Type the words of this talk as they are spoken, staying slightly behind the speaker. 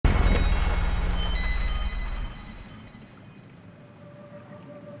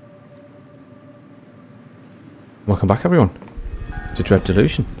Welcome back everyone to Dread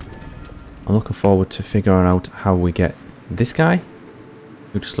Delusion. I'm looking forward to figuring out how we get this guy,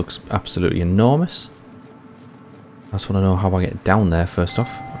 who just looks absolutely enormous. I just want to know how I get down there first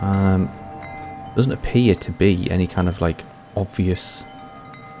off. Doesn't appear to be any kind of like obvious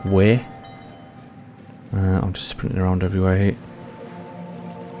way. I'm just sprinting around everywhere here.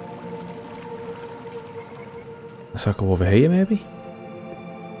 Let's go over here maybe?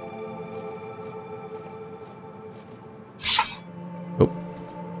 Oh.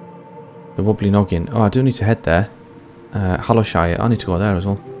 The wobbly noggin. Oh, I do need to head there. Hollowshire. I need to go there as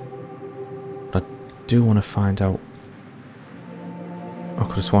well. But I do want to find out. I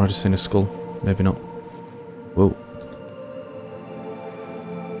could have sworn I just seen a skull. Maybe not. Whoa.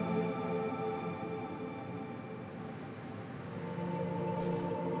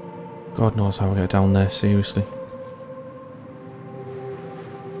 God knows how I get down there, seriously.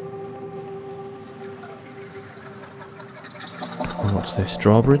 And what's this?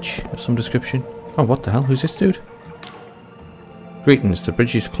 Drawbridge of some description? Oh, what the hell? Who's this dude? Greetings, the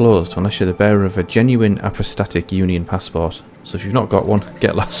bridge is closed unless you're the bearer of a genuine apostatic Union passport. So if you've not got one,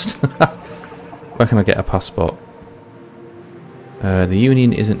 get lost. Where can I get a passport? The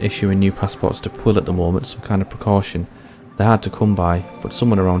Union isn't issuing new passports to Pwyll at the moment, some kind of precaution. They're hard to come by, but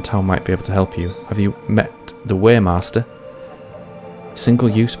someone around town might be able to help you. Have you met the Waymaster?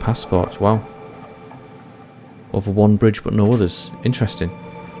 Single-use passports, wow. Over one bridge but no others. Interesting.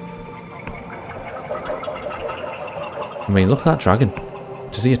 I mean, look at that dragon.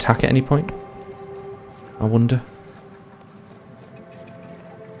 Does he attack at any point? I wonder.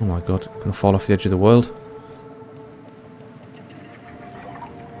 Oh my god, I'm gonna fall off the edge of the world.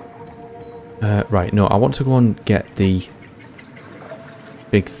 Right, no, I want to go and get the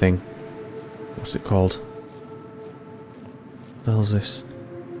big thing. What's it called? What the hell's this?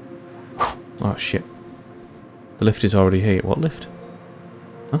 Oh shit. The lift is already here. What lift?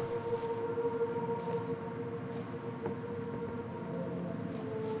 Huh?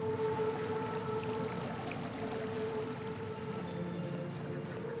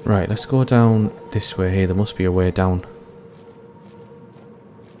 Right, let's go down this way here. There must be a way down.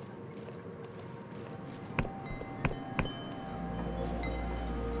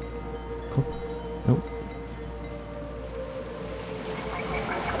 Cool. Nope.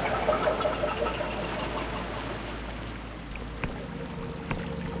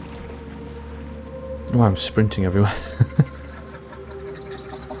 Oh, I'm sprinting everywhere.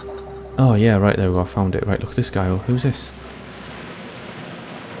 Oh yeah, right, there we go, I found it. Right, look at this guy. Oh, who's this?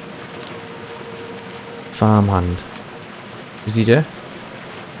 Farmhand. Is he there?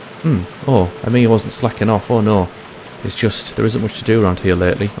 Oh, I mean he wasn't slacking off. Oh no. It's just, there isn't much to do around here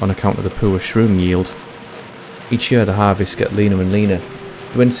lately on account of the poor shroom yield. Each year the harvests get leaner and leaner.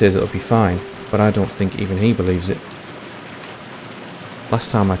 Gwyn says it'll be fine, but I don't think even he believes it.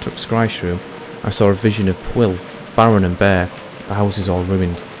 Last time I took scry shroom, I saw a vision of Pwyll, barren and bare, the house is all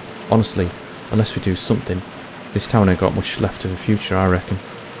ruined. Honestly, unless we do something, this town ain't got much left of a future, I reckon.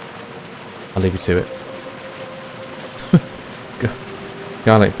 I'll leave you to it.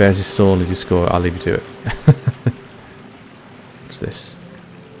 Guy like bears his soul and just go, I'll leave you to it. What's this?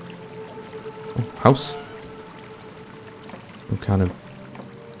 Oh, house? Some kind of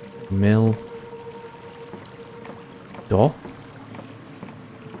mill. Door?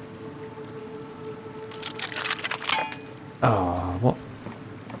 Oh, what?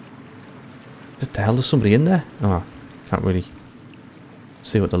 What the hell? There's somebody in there? Oh, can't really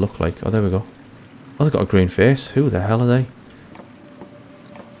see what they look like. Oh, there we go. Oh, they've got a green face. Who the hell are they?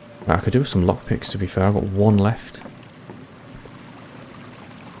 Right, I could do with some lockpicks to be fair. I've got one left.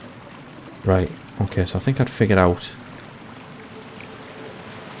 Right, okay, so I think I'd figured out.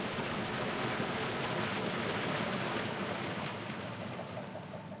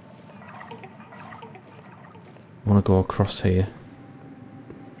 I want to go across here.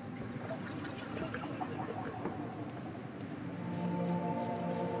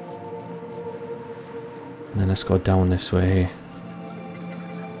 And then let's go down this way here.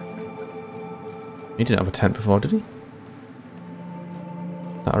 He didn't have a tent before, did he?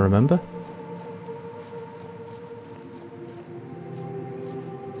 That I remember.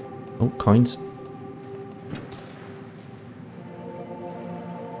 Oh, coins.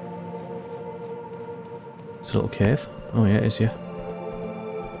 It's a little cave. Oh yeah, it is, yeah.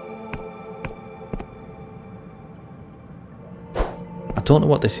 I don't know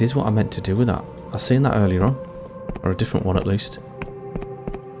what this is, what I meant to do with that. I seen that earlier on. Or a different one at least.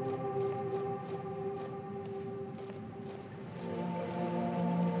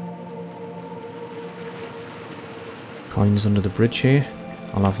 Coins under the bridge here.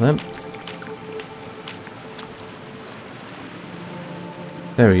 I'll have them.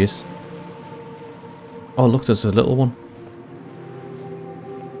 There he is. Oh look, there's a little one.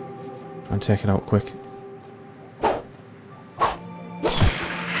 Try and take it out quick.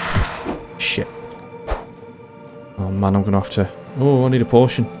 Shit. Oh man, I'm gonna have to... Oh, I need a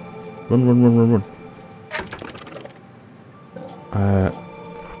potion. Run, run, run, run, run.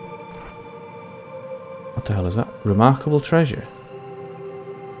 What the hell is that? Remarkable treasure.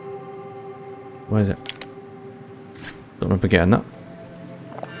 Where is it? Don't remember getting that.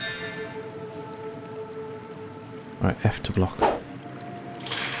 Right, F to block.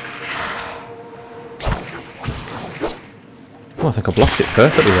 Oh, I think I blocked it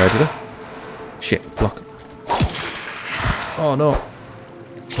perfectly there, did I? Shit, block. Oh no.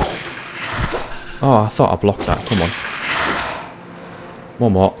 Oh, I thought I blocked that. Come on.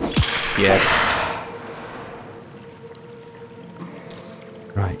 One more. Yes.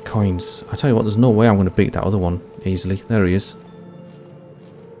 Right, coins. I tell you what, there's no way I'm going to beat that other one easily. There he is.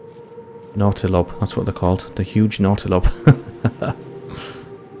 Nautilob, that's what they're called. The huge Nautilob.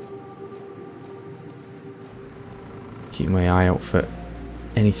 Keep my eye out for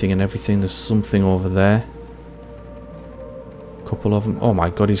anything and everything. There's something over there. Couple of them. Oh my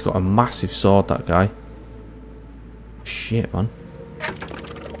god, he's got a massive sword, that guy. Shit, man.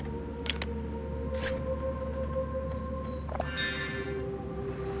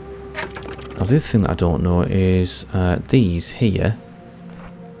 Now, the other thing that I don't know is these here.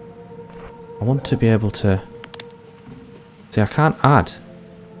 I want to be able to... See, I can't add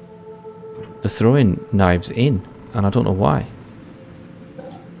the throwing knives in, and I don't know why.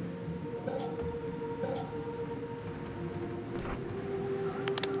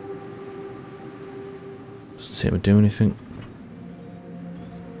 Doesn't seem to do anything.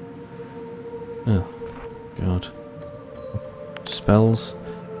 Oh, God. Spells.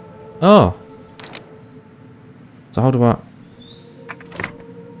 Oh! So how do I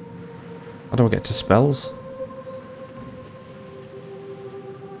get to spells?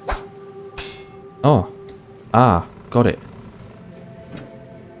 Oh. Ah, got it.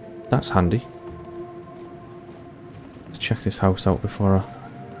 That's handy. Let's check this house out before I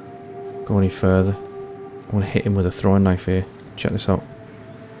go any further. I want to hit him with a throwing knife here. Check this out.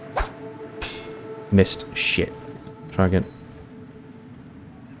 Missed. Shit. Try again.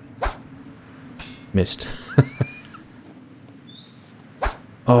 Missed.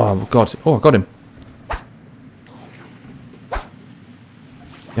 Oh god. Oh, I got him.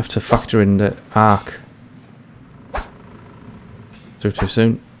 You have to factor in the arc. Too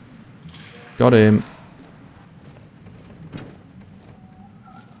soon. Got him.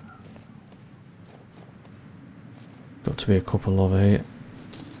 Got to be a couple over here.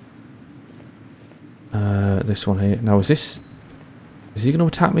 This one here. Now, is he going to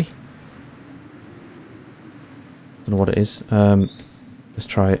attack me? Don't know what it is. Let's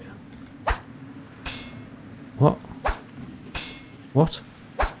try it. What? What?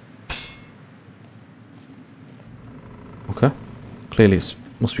 Okay. Clearly it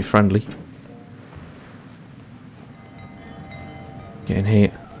must be friendly. Get in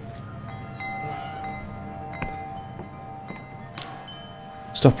here.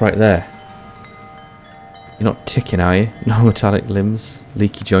 Stop right there. You're not ticking, are you? No metallic limbs,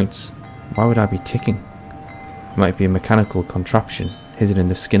 leaky joints. Why would I be ticking? It might be a mechanical contraption hidden in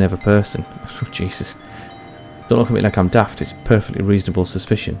the skin of a person. Oh, Jesus. Don't look at me like I'm daft. It's perfectly reasonable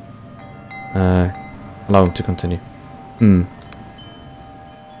suspicion. Allow him to continue.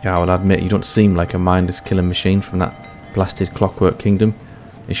 Yeah, I'll admit you don't seem like a mindless killing machine from that blasted Clockwork Kingdom.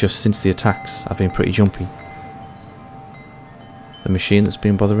 It's just since the attacks I've been pretty jumpy. The machine that's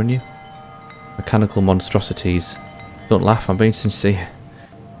been bothering you? Mechanical monstrosities. Don't laugh, I'm being sincere.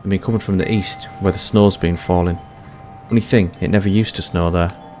 They've been coming from the east, where the snow's been falling. Only thing, it never used to snow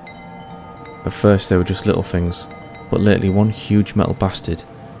there. At first they were just little things, but lately one huge metal bastard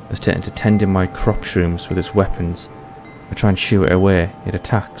has taken to tending my crop shrooms with its weapons. I try and shoo it away, it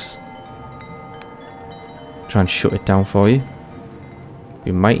attacks. Try and shut it down for you.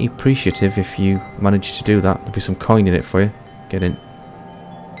 Be mighty appreciative if you manage to do that. There'll be some coin in it for you. Get in.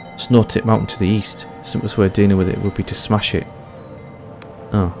 Snow Tip Mountain to the east. Simplest way of dealing with it would be to smash it.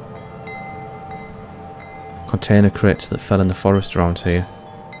 Oh. Container crates that fell in the forest around here.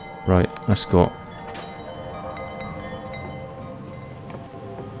 Right, let's go.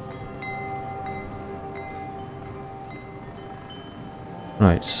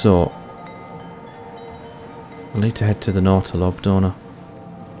 Right, so I need to head to the Nautilob, don't I?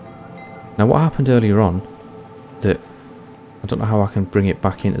 Now what happened earlier on, that I don't know how I can bring it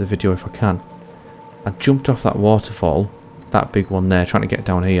back into the video if I can. I jumped off that waterfall, that big one there, trying to get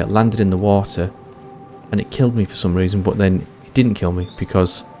down here, landed in the water, and it killed me for some reason, but then It didn't kill me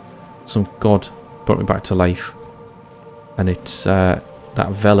because some god brought me back to life. And it's that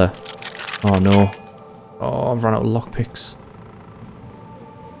Vela. Oh no. Oh, I've run out of lockpicks.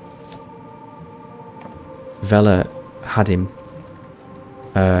 Vela had him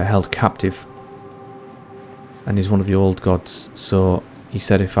held captive. And he's one of the old gods. So he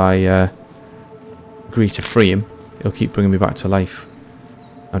said if I agree to free him, he'll keep bringing me back to life.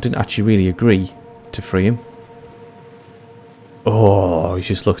 I didn't actually really agree to free him. Oh, he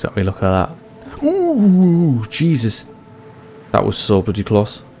just looked at me. Look at that. Ooh, Jesus. That was so bloody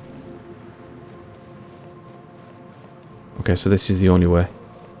close. Okay, so this is the only way.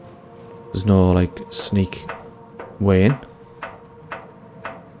 There's no, like, sneak way in.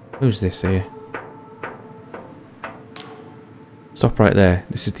 Who's this here? Stop right there.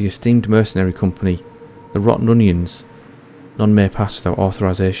 This is the esteemed mercenary company, the Rotten Onions. None may pass without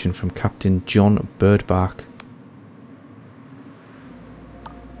authorization from Captain John Birdbark.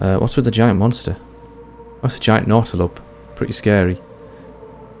 What's with the giant monster? That's a giant Nautilob. Pretty scary.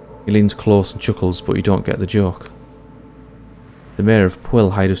 He leans close and chuckles, but you don't get the joke. The mayor of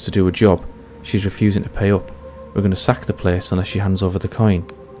Pwyll hired us to do a job. She's refusing to pay up. We're going to sack the place unless she hands over the coin.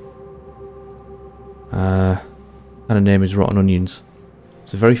 And her name is Rotten Onions.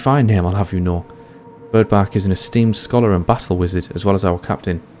 It's a very fine name, I'll have you know. Birdbark is an esteemed scholar and battle wizard, as well as our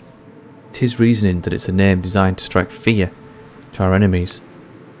captain. It's his reasoning that it's a name designed to strike fear to our enemies.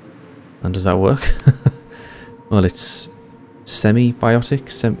 And does that work? Well, it's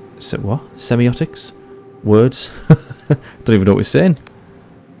semibiotic. What? Semiotics? Words? Don't even know what we're saying.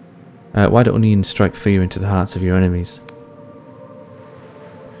 Why do onions strike fear into the hearts of your enemies?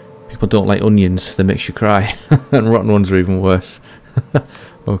 People don't like onions, they make you cry. And rotten ones are even worse.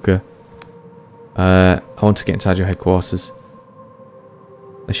 Okay. I want to get inside your headquarters.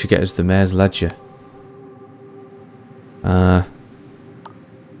 They should get us the mayor's ledger.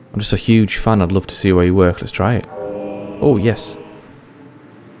 I'm just a huge fan. I'd love to see where you work. Let's try it. Oh, yes.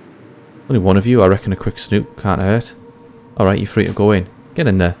 Only one of you. I reckon a quick snoop can't hurt. Alright, you're free to go in. Get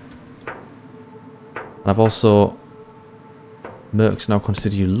in there. And I've also... Mercs now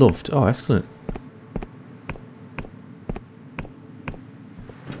consider you loved. Oh, excellent.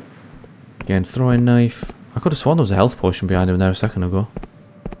 Again, throwing knife. I could have sworn there was a health potion behind him there a second ago.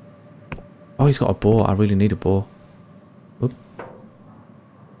 Oh, he's got a bow. I really need a bow. Oop.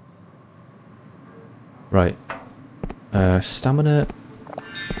 Right. Stamina.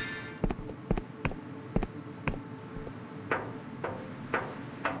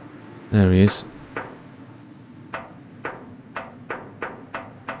 There he is.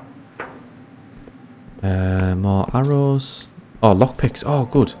 More arrows. Oh, lockpicks. Oh,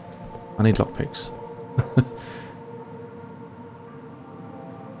 good. I need lockpicks.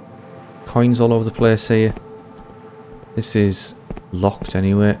 Coins all over the place here. This is locked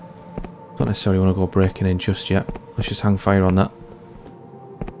anyway. Don't necessarily want to go breaking in just yet. Let's just hang fire on that.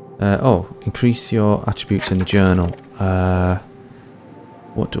 Oh, increase your attributes in the journal.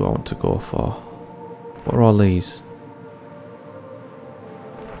 What do I want to go for? What are all these?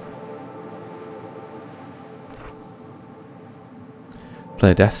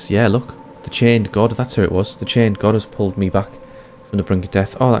 Play deaths. Yeah, look. The chained god. That's who it was. The chained god has pulled me back from the brink of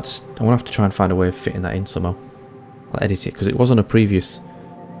death. Oh, that's... I'm going to have to try and find a way of fitting that in somehow. I'll edit it because it was on a previous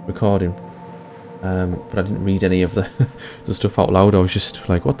recording. But I didn't read any of the, the stuff out loud. I was just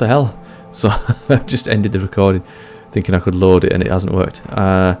like, what the hell? So I just ended the recording thinking I could load it and it hasn't worked.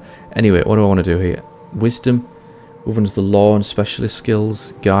 Anyway, what do I want to do here? Wisdom governs the law and specialist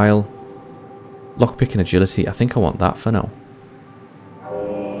skills. Guile. Lockpick and agility. I think I want that for now.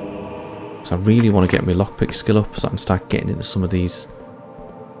 So I really want to get my lockpick skill up so I can start getting into some of these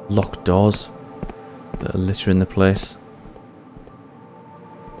locked doors that are littering the place.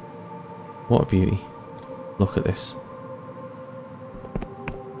 What a beauty. Look at this.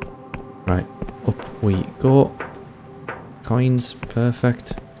 Right, up we go. Coins,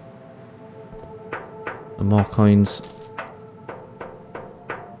 perfect. And more coins.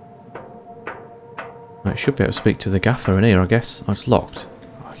 Right, should be able to speak to the gaffer in here, I guess. Oh, it's locked.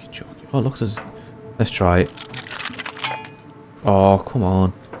 Oh, you're joking. Oh, look, there's... Let's try it. Oh, come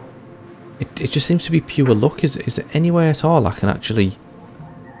on. It just seems to be pure luck. Is there any way at all I can actually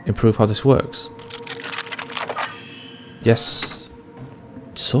improve how this works? Yes.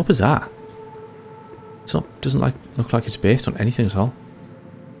 It's so bizarre. It's not... Doesn't look like it's based on anything at all.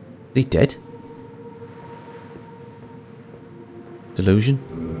 Is he dead?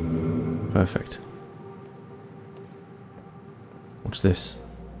 Delusion. Perfect. What's this?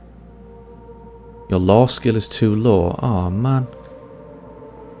 Your law skill is too low. Oh, man.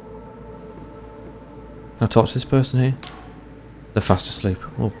 Can I talk to this person here? They're fast asleep.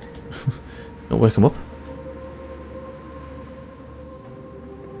 Well, don't wake them up.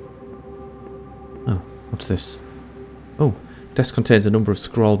 Oh, what's this? Oh, desk contains a number of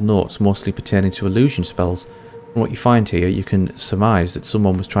scrawled notes, mostly pertaining to illusion spells. From what you find here, you can surmise that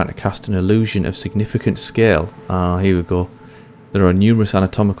someone was trying to cast an illusion of significant scale. Ah, here we go. There are numerous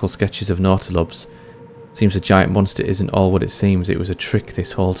anatomical sketches of Nautilobs. Seems the giant monster isn't all what it seems. It was a trick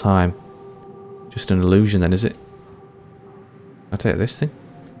this whole time. Just an illusion then, is it? I'll take this thing.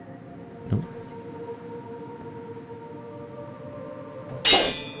 Nope.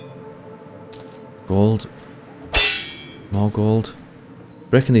 Gold. More gold.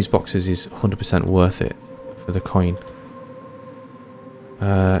 Breaking these boxes is 100% worth it for the coin.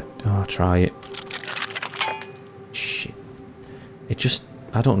 I'll try it. Shit. It just...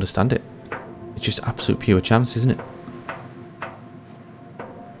 I don't understand it. It's just absolute pure chance, isn't it?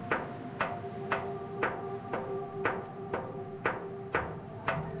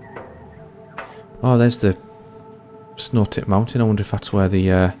 Oh, there's the snow-tipped mountain. I wonder if that's where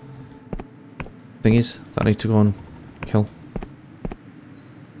the thing is that I need to go and kill.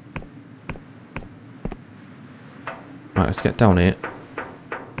 Right, let's get down here.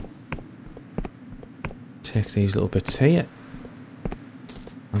 Take these little bits here.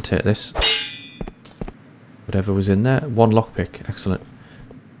 And take this. Whatever was in there. One lockpick. Excellent.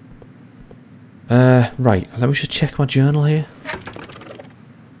 Right. Let me just check my journal here.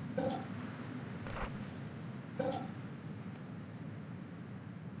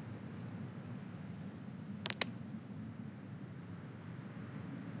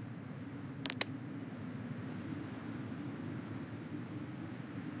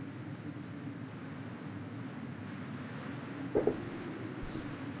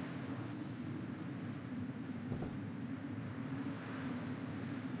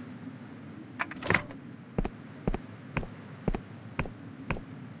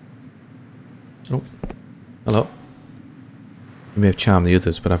 Oh, hello. You may have charmed the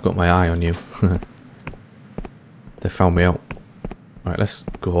others, but I've got my eye on you. They found me out. Right, let's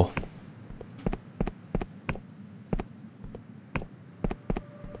go.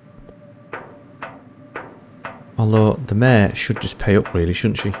 Although, the mare should just pay up really,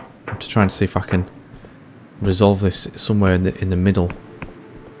 shouldn't she? I'm just trying to see if I can resolve this somewhere in the middle.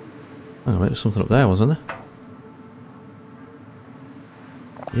 Hang on, there was something up there, wasn't there?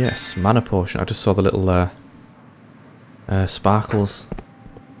 Yes, mana potion. I just saw the little sparkles.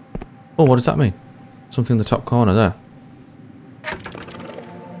 Oh, what does that mean? Something in the top corner there.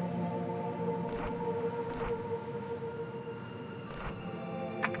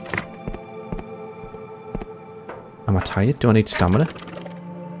 Am I tired? Do I need stamina?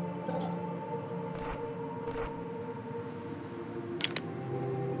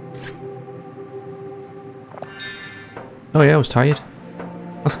 Oh yeah, I was tired.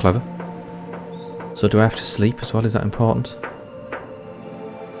 That's clever. So do I have to sleep as well? Is that important?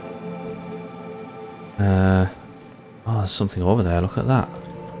 Oh, there's something over there. Look at that.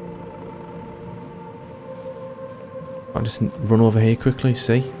 I'll just run over here quickly,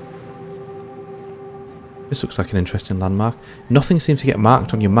 see? This looks like an interesting landmark. Nothing seems to get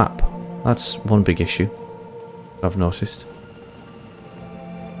marked on your map. That's one big issue I've noticed.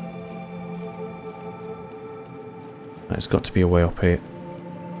 It's got to be a way up here.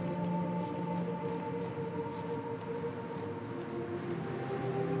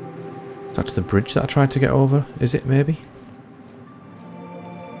 That's the bridge that I tried to get over, is it maybe?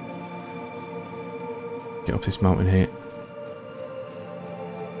 Get up this mountain here.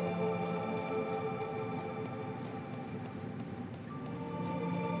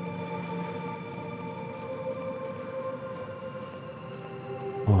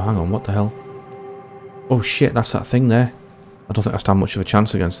 Oh, hang on, what the hell? Oh shit, that's that thing there. I don't think I stand much of a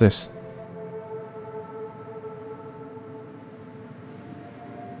chance against this.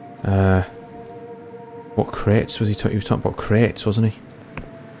 What crates was he talking? He was talking about crates, wasn't he?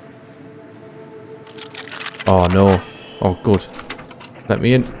 Oh no. Oh good. Let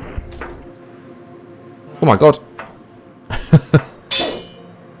me in. Oh my god.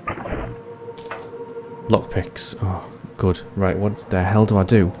 Lockpicks. Oh, good. Right, what the hell do I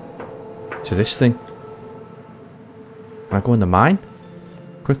do to this thing? Can I go in the mine?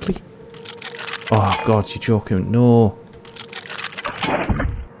 Quickly? Oh god, you're joking. No.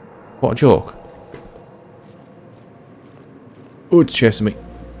 What a joke. Oh, it's chasing me.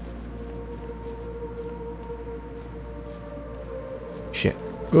 Shit.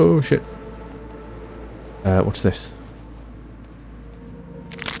 Oh, shit. What's this?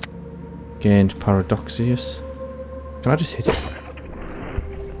 Gained Paradoxius. Can I just hit it?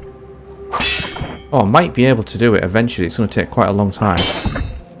 Oh, I might be able to do it eventually. It's going to take quite a long time.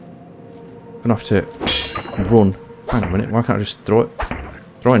 I'm going to have to run. Hang on a minute. Why can't I just throw it?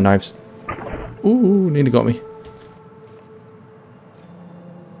 Throwing knives. Ooh, nearly got me.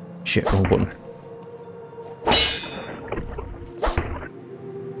 Shit, wrong button.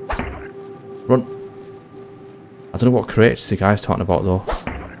 Run. I don't know what creators the guy's talking about though.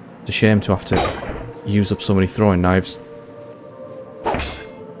 It's a shame to have to use up so many throwing knives.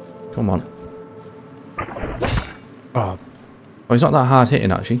 Come on. Oh, he's not that hard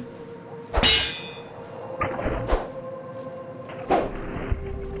hitting actually.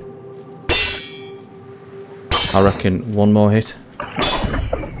 I reckon one more hit.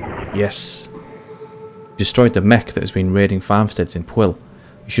 Yes. Destroyed the mech that has been raiding farmsteads in Pwyll.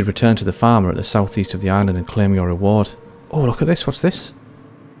 You should return to the farmer at the southeast of the island and claim your reward. Oh, look at this. What's this?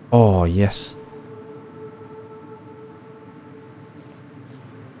 Oh, yes.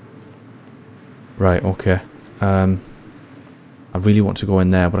 Right, okay. I really want to go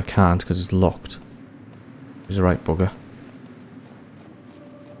in there, but I can't because it's locked. He's a right bugger.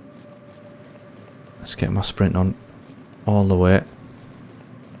 Let's get my sprint on all the way.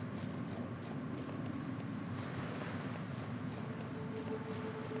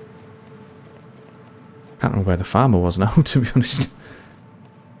 Can't remember where the farmer was now, to be honest.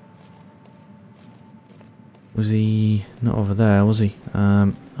 Was he not over there, was he?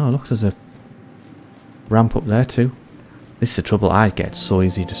 Oh, look, there's a ramp up there too. This is the trouble. I get so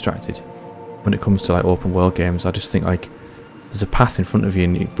easily distracted when it comes to like open world games. I just think like there's a path in front of you,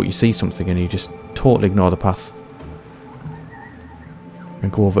 and but you see something and you just totally ignore the path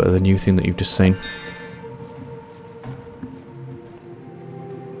and go over to the new thing that you've just seen.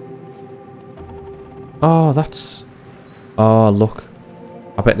 Oh, that's... Oh, look.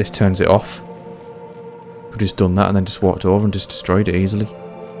 I bet this turns it off. Could just done that and then just walked over and just destroyed it easily.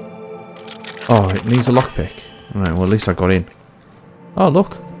 Oh, it needs a lockpick. Alright, well at least I got in. Oh,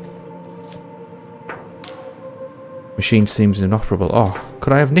 look. Machine seems inoperable. Oh,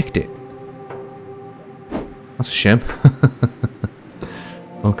 could I have nicked it? That's a shame.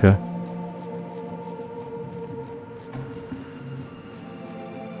 Okay.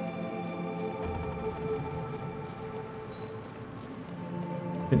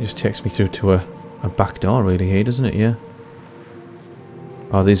 It just takes me through to a back door really here, doesn't it? Yeah.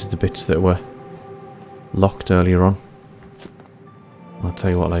 Oh, these are the bits that were locked earlier on. I'll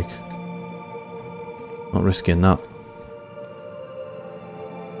tell you what, like, not risking that.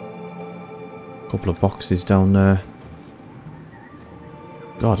 Couple of boxes down there.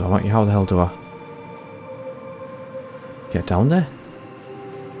 God almighty, how the hell do I get down there?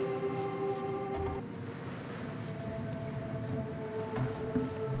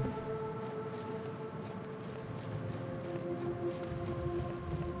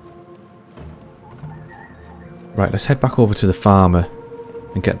 Right, let's head back over to the farmer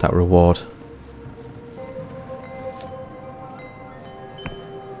and get that reward.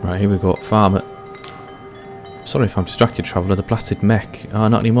 Right, here we go. Farmer. Sorry if I'm distracted, traveller. The blasted mech. Oh,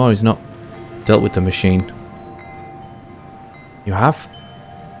 not anymore. He's not dealt with the machine. You have?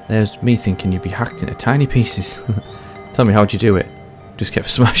 There's me thinking you'd be hacked into tiny pieces. Tell me, how'd you do it? Just kept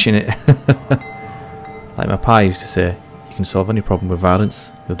smashing it. Like my pa used to say, you can solve any problem with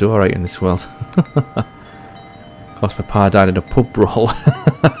violence. You'll do alright in this world. Of course, my pa died in a pub brawl.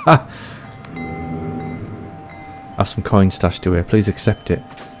 Have some coins stashed away. Please accept it.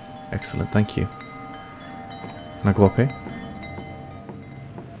 Excellent, thank you. Can I go up here?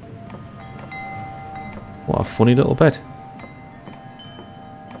 What a funny little bed.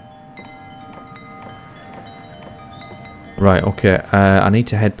 Right, okay. I need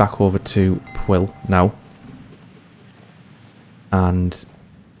to head back over to Pwyll now. And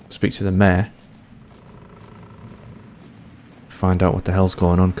speak to the mayor. Find out what the hell's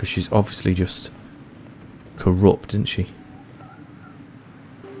going on, because she's obviously just corrupt, isn't she?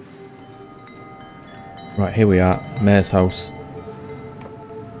 Right, here we are, Mayor's house.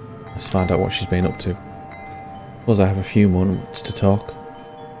 Let's find out what she's been up to. Suppose I have a few moments to talk.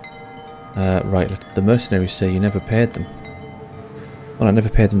 Right, the mercenaries say you never paid them. Well, I never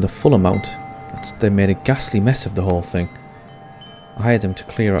paid them the full amount. They made a ghastly mess of the whole thing. I hired them to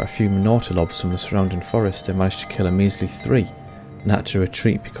clear out a few Nautilobs from the surrounding forest. They managed to kill a measly 3. And had to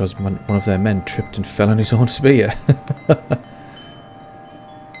retreat because one of their men tripped and fell on his own spear.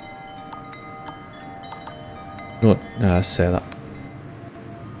 No, let's say that.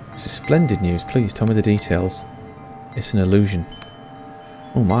 This is splendid news. Please tell me the details. It's an illusion.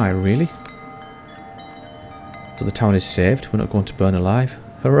 Oh my, really? So the town is saved. We're not going to burn alive.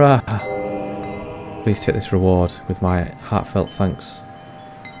 Hurrah! Please take this reward with my heartfelt thanks.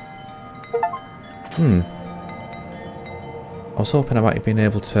 I was hoping I might have been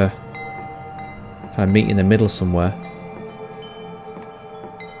able to kind of meet in the middle somewhere.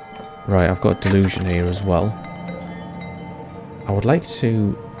 Right, I've got Delusion here as well. I would like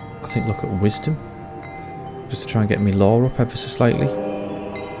to, I think, look at Wisdom. Just to try and get me lore up ever so slightly.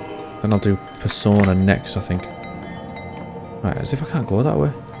 Then I'll do Persona next, I think. Right, as if I can't go that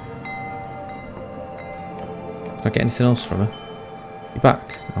way. Can I get anything else from her? You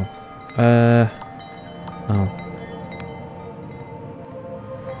back? Oh. Oh.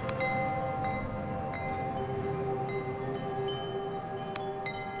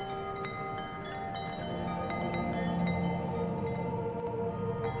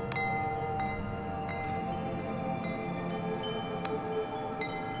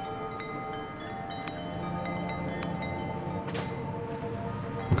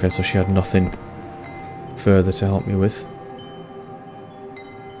 Okay, so she had nothing further to help me with.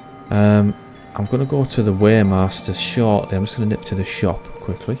 I'm going to go to the Waymaster shortly. I'm just going to nip to the shop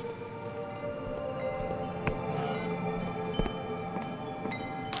quickly.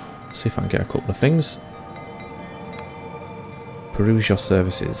 See if I can get a couple of things. Peruse your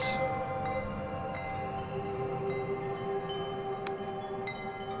services.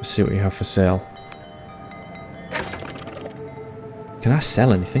 Let's see what you have for sale. Can I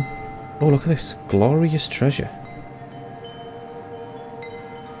sell anything? Oh, look at this. Glorious treasure.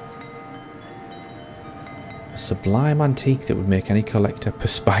 A sublime antique that would make any collector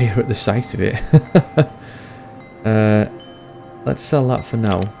perspire at the sight of it. Let's sell that for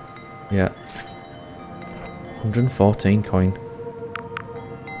now. Yeah. 114 coin.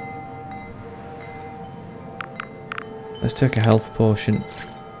 Let's take a health potion.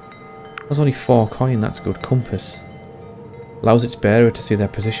 There's only 4 coin, that's good. Compass. Allows its bearer to see their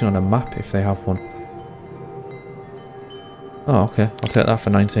position on a map if they have one. Oh, okay. I'll take that for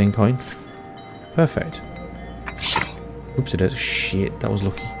 19 coin. Perfect. Oops, it is. Shit, that was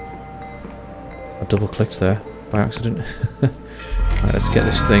lucky. I double clicked there by accident. Right, let's get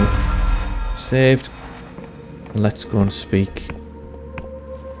this thing saved. And let's go and speak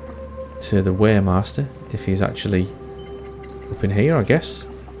to the Waymaster if he's actually up in here, I guess.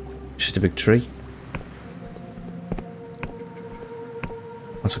 Just a big tree.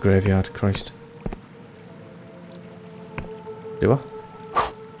 That's a graveyard, Christ. Do I?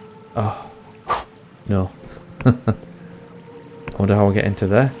 Oh. No. I wonder how I get into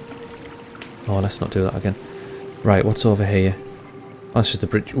there. Oh, let's not do that again. Right, what's over here? Oh, that's just the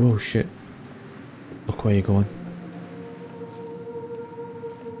bridge. Whoa, shit. Look where you're going.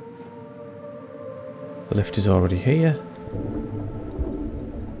 The lift is already here.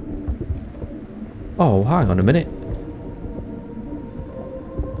 Oh, hang on a minute.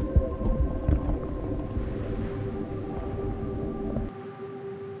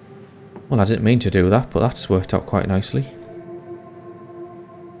 Well, I didn't mean to do that, but that's worked out quite nicely.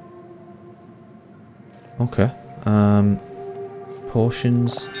 Okay.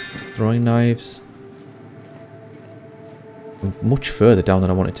 Potions, throwing knives. I'm much further down than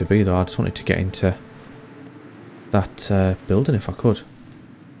I wanted to be, though. I just wanted to get into that building if I could.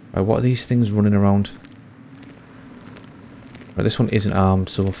 Right, what are these things running around? Right, this one isn't armed,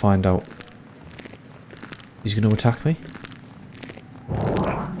 so we'll find out. He's going to attack me?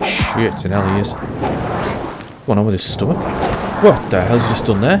 Shit, in hell he is. What's going on with his stomach? What the hell's he just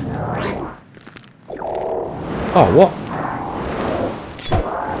done there? Oh, what?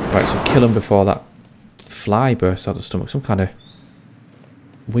 Right, so kill him before that fly bursts out of the stomach. Some kind of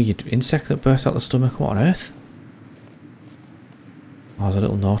weird insect that bursts out of the stomach. What on earth? Oh, there's a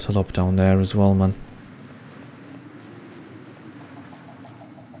little Nautilob down there as well, man.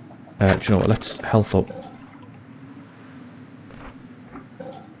 Do you know what? Let's health up.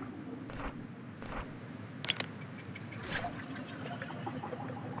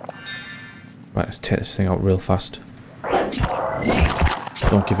 Right, let's take this thing out real fast.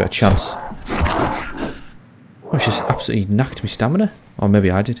 Don't give it a chance. Oh, it's just absolutely knacked me stamina. Or maybe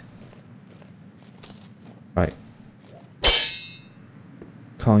I did. Right.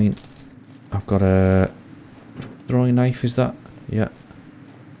 Coin. I've got a throwing knife, is that? Yeah.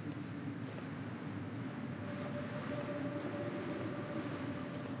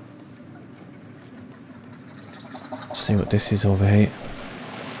 Let's see what this is over here.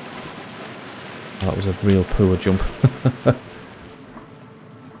 Oh, that was a real poor jump.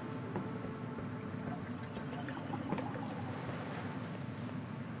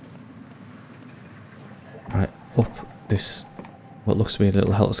 Right, up this, what looks to be a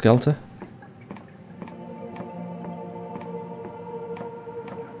little helter-skelter.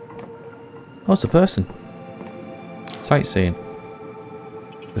 Oh, it's a person. Sightseeing.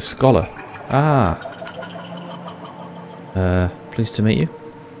 The scholar. Ah. Pleased to meet you.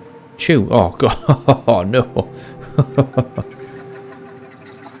 Chew. Oh, God. Oh, no.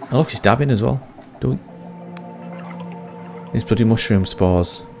 Oh, look, he's dabbing as well. Do we? These bloody mushroom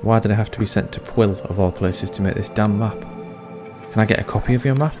spores. Why did I have to be sent to Pwyll, of all places, to make this damn map? Can I get a copy of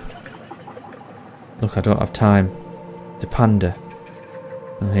your map? Look, I don't have time to pander.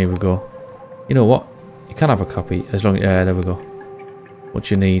 And here we go. You know what? You can have a copy as long as... Yeah, there we go.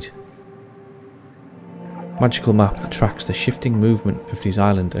 What you need. Magical map that tracks the shifting movement of this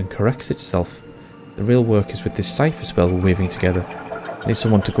island and corrects itself. The real work is with this cipher spell we're weaving together. I need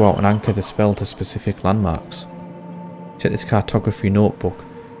someone to go out and anchor the spell to specific landmarks. Take this cartography notebook.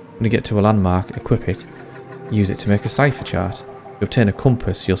 When you get to a landmark, equip it. Use it to make a cipher chart. If you obtain a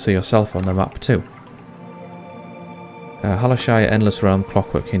compass, you'll see yourself on the map too. Hallowshire, Endless Realm,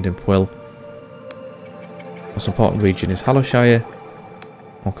 Clockwork Kingdom, Pwyll. Most important region is Hallowshire.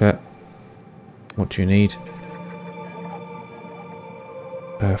 Okay. What do you need?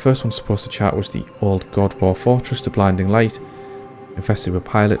 First one supposed to chart was the old God War Fortress, the Blinding Light, infested with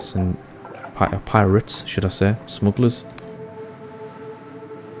pirates and pirates, should I say, smugglers.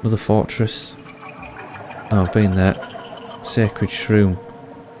 Another fortress. Oh, I've been there. Sacred Shroom.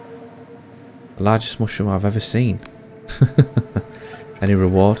 The largest mushroom I've ever seen. Any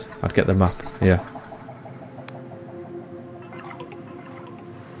reward? I'd get the map. Yeah.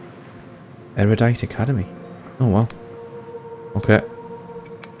 Erudite Academy. Oh wow. Okay.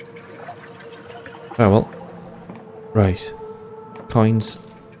 Oh well. Right. Coins.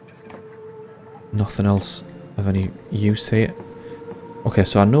 Nothing else of any use here. Okay,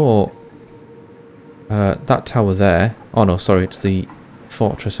 so I know that tower there. Oh no, sorry, it's the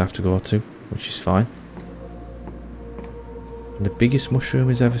fortress I have to go to, which is fine. And the biggest mushroom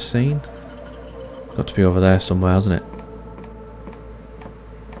he's ever seen? Got to be over there somewhere, hasn't it?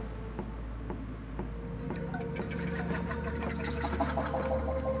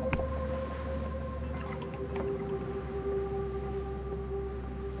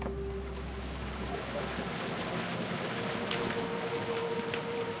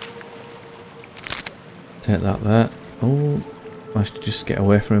 Take that there. Oh, managed to just get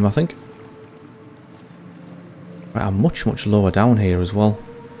away from him, I think. Right, I'm much lower down here as well.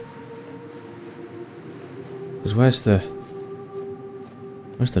 Because where's the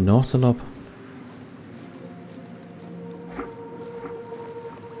Nautilob?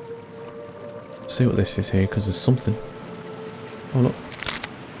 See what this is here, because there's something. Oh look.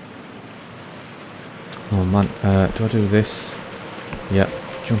 Oh man, do I do this? Yep,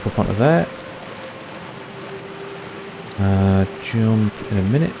 jump up onto there. Jump in a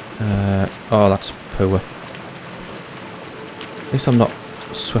minute. Oh, that's Pwyll. At least I'm not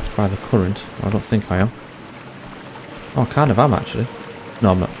swept by the current. I don't think I am. Oh, I kind of am actually.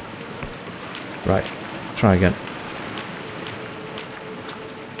 No, I'm not. Right, try again.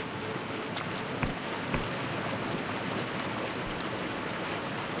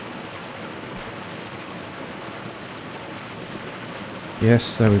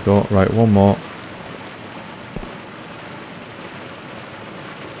 Yes, there we go. Right, one more.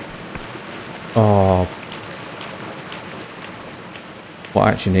 Oh. What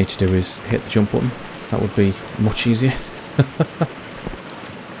I actually need to do is hit the jump button. That would be much easier.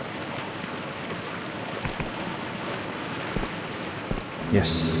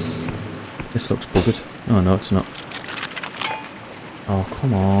 Yes. This looks buggered. Oh no, it's not. Oh,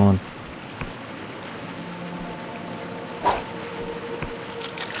 come on.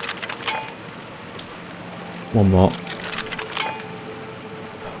 One more.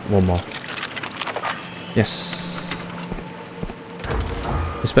 One more. Yes.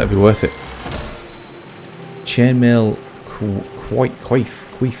 This better be worth it. Chainmail queef.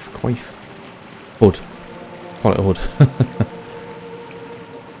 Hood. Call it a hood.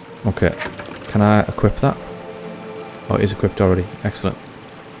 Okay. Can I equip that? Oh, it is equipped already. Excellent.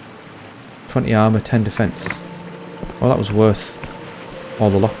 20 armour, 10 defence. Well, that was worth all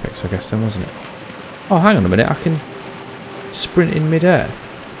the lockpicks, I guess, then, wasn't it? Oh, hang on a minute. I can sprint in mid-air.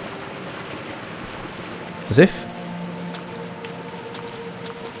 As if.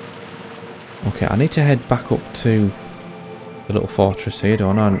 Okay, I need to head back up to the little fortress here,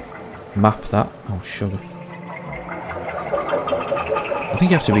 don't I? And map that. Oh, sugar. I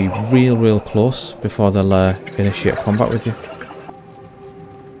think you have to be real close before they'll initiate combat with you.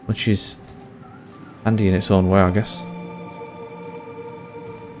 Which is handy in its own way, I guess.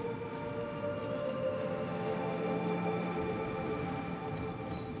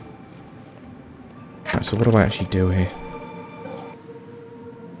 Right, so what do I actually do here?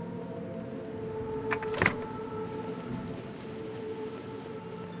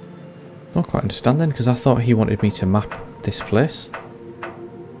 don't quite understand then, because I thought he wanted me to map this place.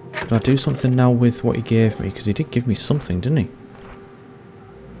 Do I do something now with what he gave me? Because he did give me something, didn't he?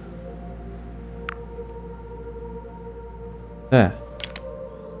 There.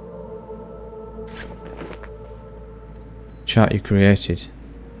 Chart you created.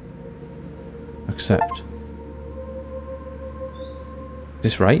 Accept. Is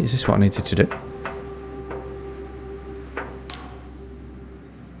this right? Is this what I needed to do?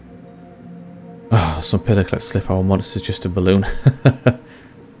 Oh, some pillar let slip. Our monster's just a balloon. I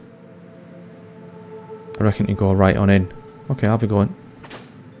reckon you go right on in. Okay, I'll be going.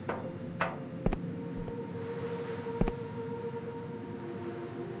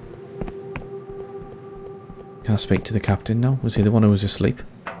 Can I speak to the captain now? Was he the one who was asleep?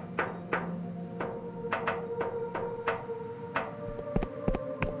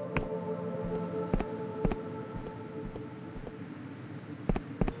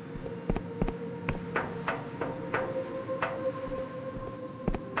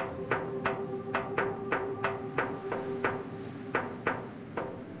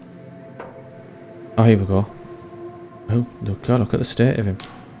 Oh, here we go. Oh, God, look at the state of him.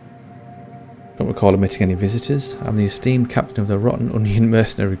 Don't recall admitting any visitors. I'm the esteemed captain of the Rotten Onion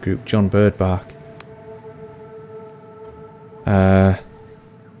mercenary group, John Birdbark. I'll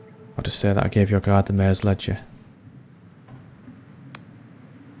just say that I gave your guard the mayor's ledger.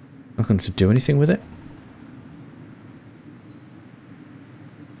 Not going to do anything with it.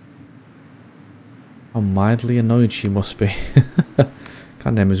 How mildly annoyed she must be.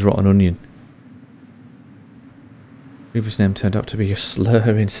 Her name is Rotten Onion. Previous name turned out to be a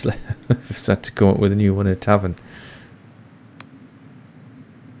slur in slur. I've had to come up with a new one in a tavern.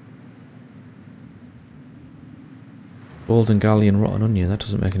 Golden Galleon Rotten Onion, that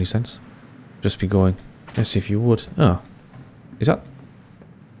doesn't make any sense. Just be going, yes if you would. Oh. Is that...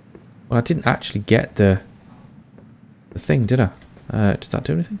 Well, I didn't actually get the thing, did I? Does that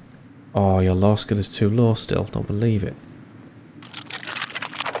do anything? Oh, your law skill is too low still. Don't believe it.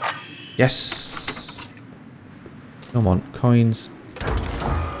 Yes! Come on, coins.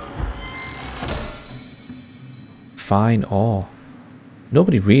 Fine ore.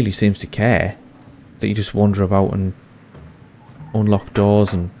 Nobody really seems to care that you just wander about and unlock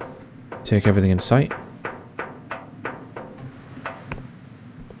doors and take everything in sight.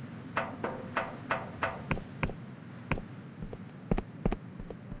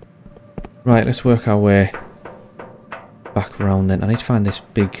 Right, let's work our way back around then. I need to find this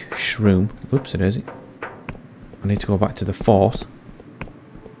big shroom. Whoops, it is. I need to go back to the fort.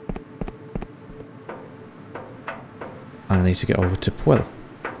 And I need to get over to Pwyll.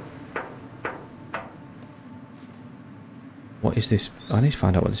 What is this? I need to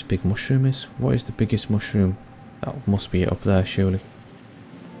find out what this big mushroom is. What is the biggest mushroom? That must be it up there, surely.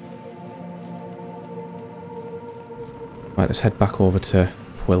 Right, let's head back over to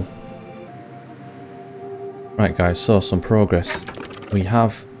Pwyll. Right guys, so some progress. We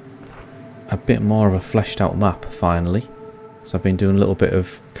have a bit more of a fleshed out map finally. So I've been doing a little bit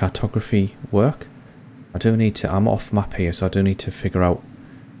of cartography work. I do need to, I'm off map here, so I do need to figure out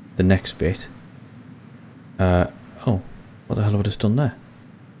the next bit. Oh, what the hell have I just done there?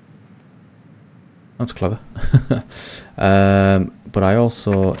 That's clever. But I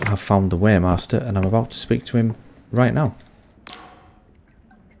also have found the Waymaster and I'm about to speak to him right now.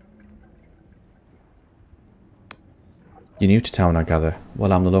 You're new to town, I gather.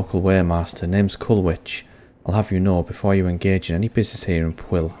 Well, I'm the local Waymaster. Name's Culwitch. I'll have you know, before you engage in any business here in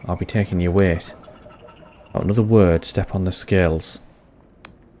Pwyll, I'll be taking your weight. Without another word, step on the scales.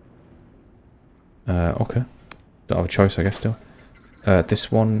 Okay. Don't have a choice, I guess, do I?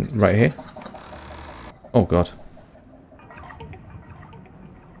 This one right here. Oh, God.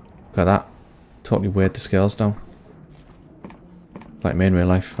 Look at that. Totally weighed the scales down. Like me in real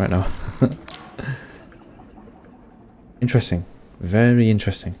life right now. Interesting. Very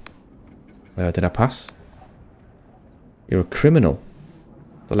interesting. Did I pass? You're a criminal.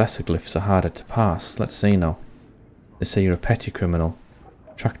 The lesser glyphs are harder to pass. Let's see now. They say you're a petty criminal.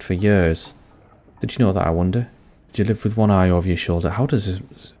 Tracked for years. Did you know that, I wonder? Did you live with one eye over your shoulder? How does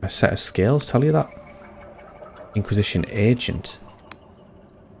a set of scales tell you that? Inquisition agent.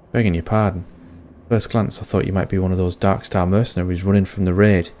 Begging your pardon. First glance I thought you might be one of those Darkstar mercenaries running from the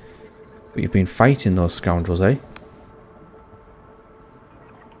raid. But you've been fighting those scoundrels, eh?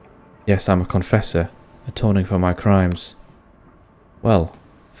 Yes, I'm a confessor, atoning for my crimes. Well,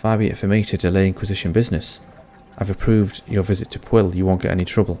 far be it for me to delay Inquisition business. I've approved your visit to Pwyll, you won't get any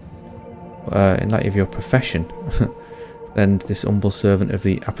trouble. In light of your profession, lend this humble servant of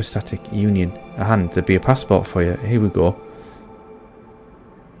the Apostatic Union a hand, there'd be a passport for you. Here we go.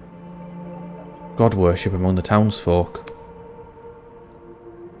 god worship among the townsfolk.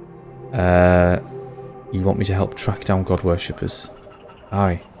 You want me to help track down god worshippers?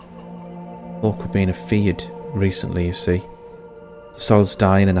 Aye. Folk were being feared recently, you see. The soil's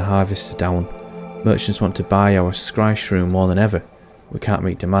dying and the harvests are down. Merchants want to buy our scry shroom more than ever. We can't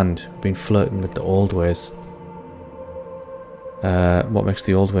meet demand. We've been flirting with the old ways. What makes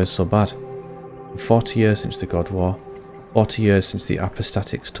the old ways so bad? 40 years since the God War. 40 years since the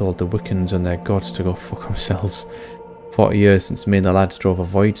apostatics told the Wiccans and their gods to go fuck themselves. 40 years since me and the lads drove a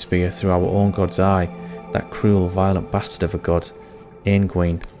void spear through our own god's eye. That cruel, violent bastard of a god.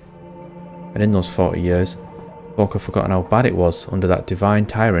 Aingwine. And in those 40 years, folk have forgotten how bad it was under that divine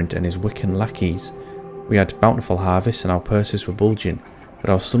tyrant and his Wiccan lackeys. We had bountiful harvests and our purses were bulging, but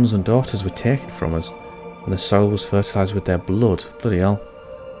our sons and daughters were taken from us, and the soil was fertilised with their blood. Bloody hell.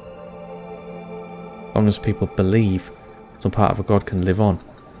 As long as people believe some part of a god can live on.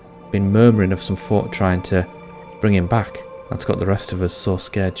 Been murmuring of some folk trying to bring him back. That's got the rest of us so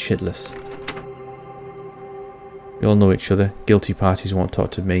scared shitless. We all know each other. Guilty parties won't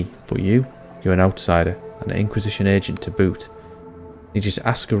talk to me, but you're an outsider and an Inquisition agent to boot. You just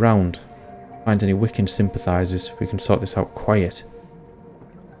ask around, find any Wiccan sympathisers. We can sort this out quiet.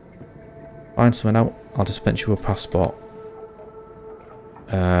 Find someone out. I'll dispense you a passport.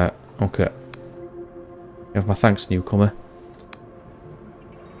 Okay. You have my thanks, newcomer.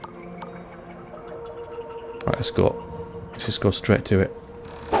 Right, let's go. Let's just go straight to it.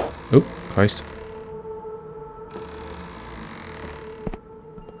 Oh, Christ.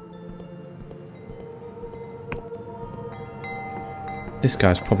 This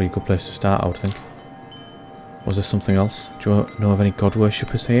guy's probably a good place to start, I would think. Was there something else? Do you know of any god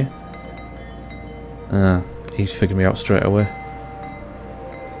worshippers here? He's figured me out straight away.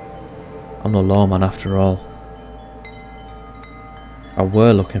 I'm no lawman after all. I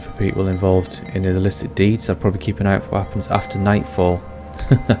were looking for people involved in illicit deeds. I'd probably keep an eye out for what happens after nightfall.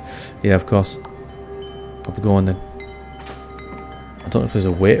 Yeah, of course. I'll be going then. I don't know if there's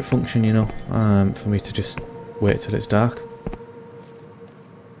a wait function, you know, for me to just wait till it's dark.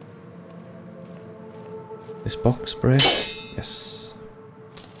 This box break? Yes.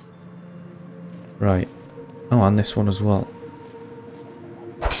 Right. Oh, and this one as well.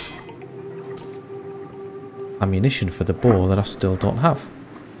 Ammunition for the bow that I still don't have.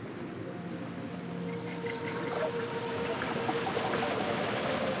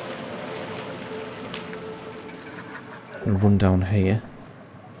 And run down here.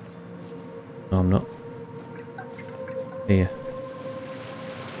 No, I'm not. Here.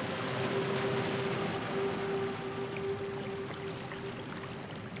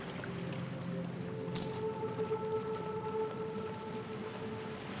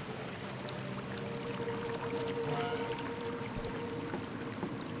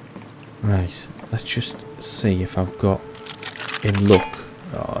 Right, let's just see if I've got in luck.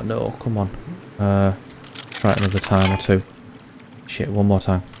 Oh no, come on. Try it another time or two. Shit, one more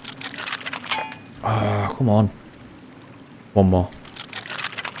time. Ah, oh, come on. One more.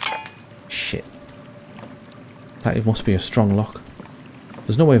 Shit. That must be a strong lock.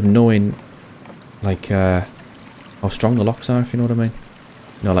 There's no way of knowing, like, how strong the locks are, if you know what I mean.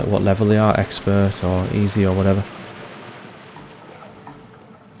 You know, like what level they are, expert or easy or whatever.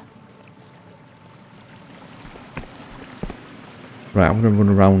 Right, I'm going to run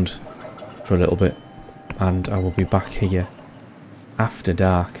around for a little bit and I will be back here after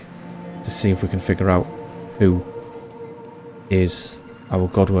dark to see if we can figure out who is our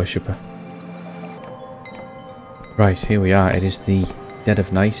god worshipper. Right, here we are. It is the dead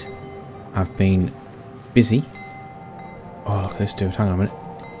of night. I've been busy. Oh, look at this dude. Hang on a minute.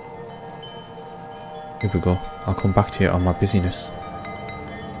 Here we go. I'll come back to you on my busyness.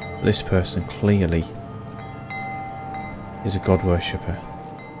 This person clearly is a god worshipper.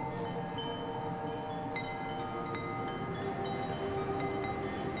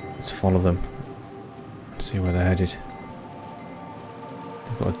 Let's follow them and see where they're headed.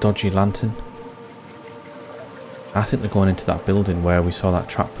 They've got a dodgy lantern. I think they're going into that building where we saw that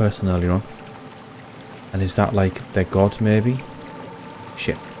trap person earlier on. And is that like their god maybe?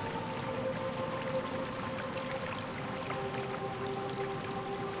 Shit.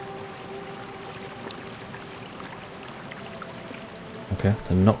 Okay,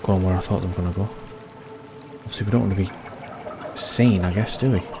 they're not going where I thought they were going to go. Obviously we don't want to be seen, I guess,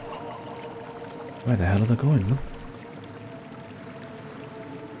 do we? Where the hell are they going, man?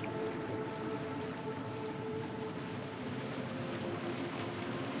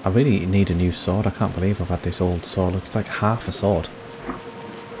 I really need a new sword. I can't believe I've had this old sword. It's like half a sword.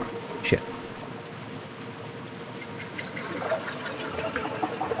 Shit.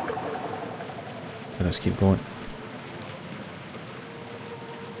 let's keep going.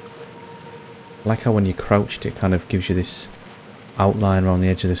 I like how when you're crouched it kind of gives you this outline around the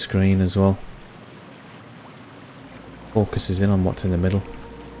edge of the screen as well. Focuses in on what's in the middle.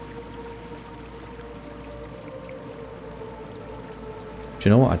 Do you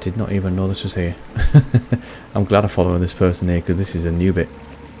know what? I did not even know this was here. I'm glad I followed this person here because this is a new bit.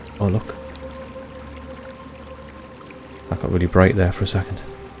 Oh look. That got really bright there for a second.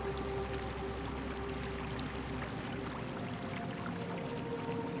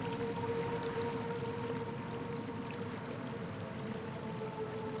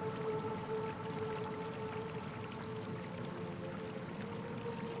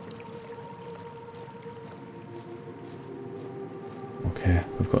 Okay,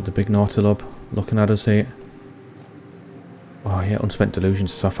 we've got the big Nautilob looking at us here. Oh yeah, unspent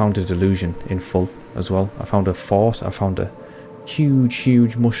delusions. So I found a delusion in full as well. I found a fort. I found a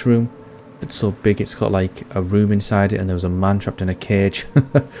huge mushroom that's so big it's got like a room inside it, and there was a man trapped in a cage.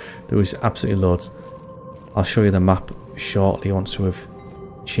 There was absolutely loads. I'll show you the map shortly once we've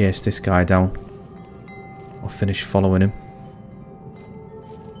chased this guy down. I'll finish following him.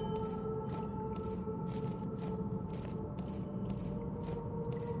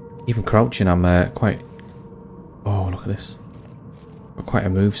 Even crouching, I'm quite... Oh, look at this. Got quite a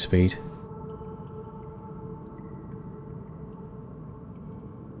move speed.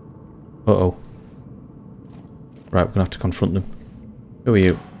 Uh-oh. Right, we're going to have to confront them. Who are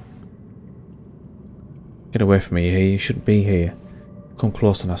you? Get away from me here. You shouldn't be here. Come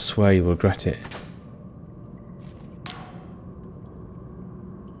close and I swear you'll regret it.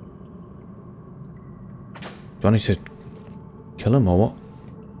 Do I need to kill him or what?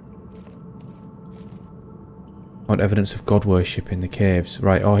 Found evidence of god worship in the caves.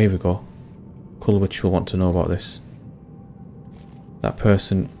 Right, oh here we go. Pwyll Witch will want to know about this. That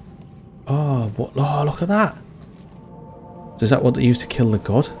person... Oh, what? Oh, look at that! So is that what they used to kill the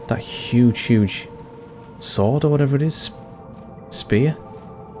god? That huge sword or whatever it is? Spear?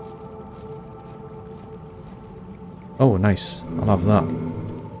 Oh, nice. I'll have that.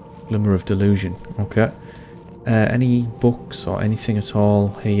 Glimmer of Delusion. Okay. Any books or anything at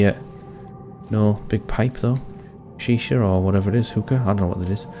all here? No. Big pipe though? Shisha or whatever it is, hookah, I don't know what it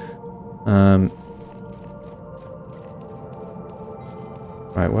is.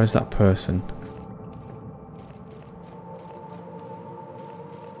 Right, where's that person?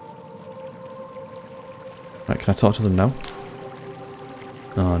 Right, can I talk to them now?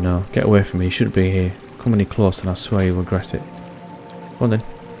 Oh no, get away from me, you shouldn't be here. Come any closer and I swear you regret it. Go on then,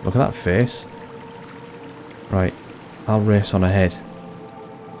 look at that face. Right, I'll race on ahead.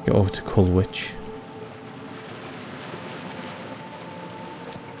 Get over to Pwyll Witch.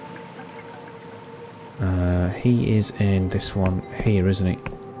 He is in this one here, isn't he?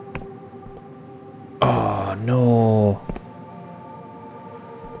 Oh, no.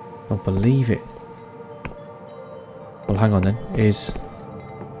 I don't believe it. Well, hang on then.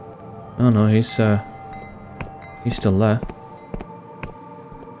 Oh, no, he's still there.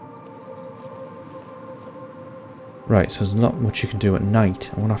 Right, so there's not much you can do at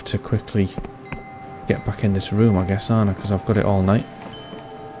night. I'm going to have to quickly get back in this room, I guess, aren't I? Because I've got it all night.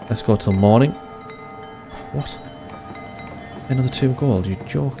 Let's go till morning. What? Another 2 gold? You're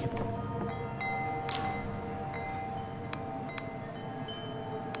joking.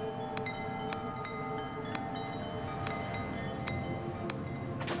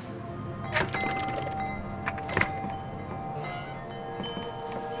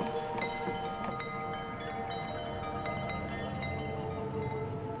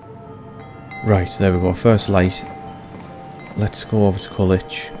 Right, there we go. First light. Let's go over to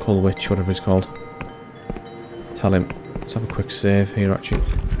Pwyll Witch, whatever it's called. Tell him. Let's have a quick save here, actually.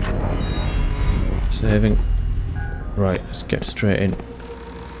 Saving. Right, let's get straight in.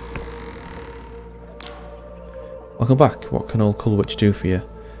 Welcome back. What can old Pwyll Witch do for you?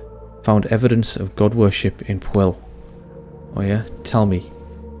 Found evidence of god worship in Pwyll. Oh yeah? Tell me.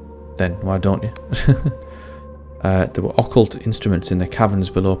 Then, why don't you? There were occult instruments in the caverns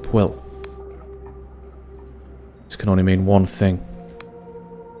below Pwyll. This can only mean one thing.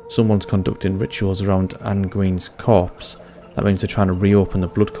 Someone's conducting rituals around Anguin's corpse. That means they're trying to reopen the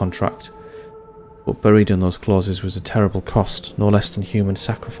blood contract. But buried in those clauses was a terrible cost, no less than human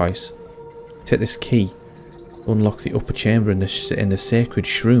sacrifice. Take this key. Unlock the upper chamber in the sacred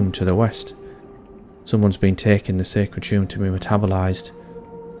shroom to the west. Someone's been taking the sacred shroom to be metabolized.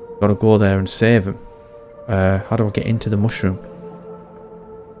 Gotta go there and save him. How do I get into the mushroom?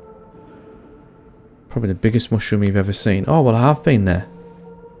 Probably the biggest mushroom you've ever seen. Oh, well, I have been there.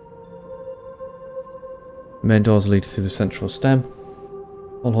 The main doors lead through the central stem.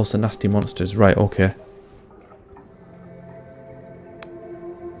 Whole host of nasty monsters. Right, okay.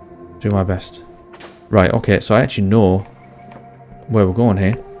 Do my best. Right, okay, so I actually know where we're going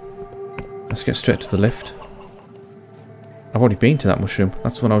here. Let's get straight to the lift. I've already been to that mushroom.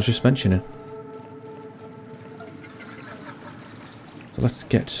 That's the one I was just mentioning. So let's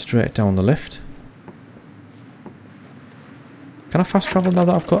get straight down the lift. Can I fast travel now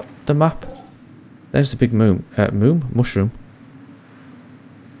that I've got the map? There's the big mushroom.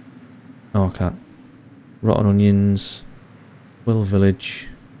 Oh, I can't. Rotten onions. Pwyll village.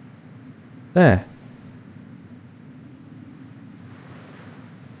 There.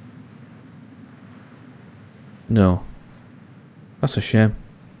 No. That's a shame.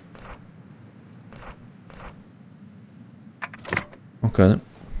 Okay then.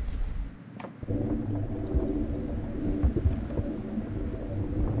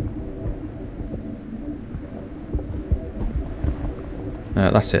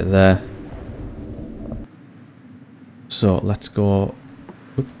 That's it there. So let's go.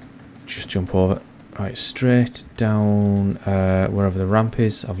 Oop, just jump over. Right, straight down wherever the ramp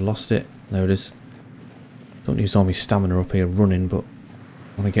is. I've lost it. There it is. Don't use all my stamina up here running, but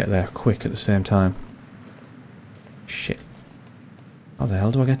I want to get there quick at the same time. Shit. How the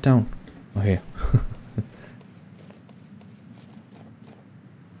hell do I get down? Oh, here.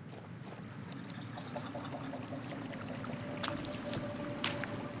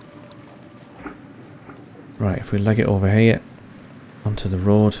 Right, if we leg it over here, onto the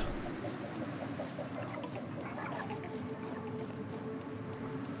road.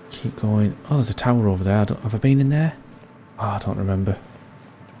 Keep going. Oh, there's a tower over there. Have I been in there? Oh, I don't remember.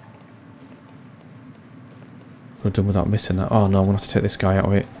 Could have done without missing that. Oh no, I'm going to have to take this guy out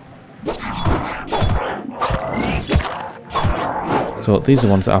of it. So these are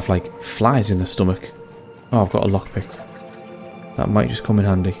the ones that have like flies in the stomach. Oh, I've got a lockpick. That might just come in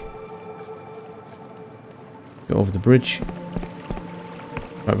handy. Go over the bridge.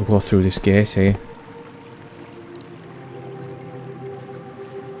 Right, we'll go through this gate here.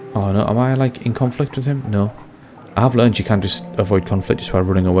 Oh no, am I like in conflict with him? No. I have learned you can just avoid conflict just by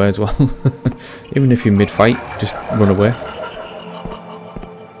running away as well. Even if you're mid-fight, just run away.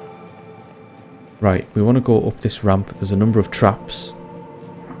 Right, we want to go up this ramp. There's a number of traps.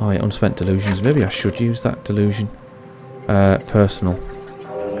 Oh yeah, unspent delusions. Maybe I should use that delusion. Personal.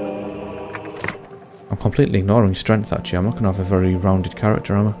 I'm completely ignoring strength actually. I'm not going to have a very rounded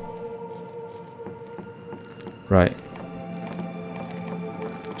character, am I? Right.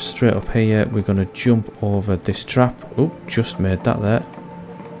 Straight up here, we're going to jump over this trap. Oh, just made that there.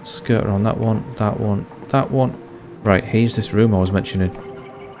 Skirt around that one, that one, that one. Right, here's this room I was mentioning.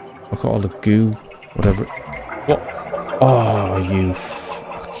 Look at all the goo, whatever. What? Oh, you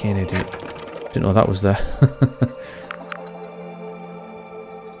fucking idiot. Didn't know that was there.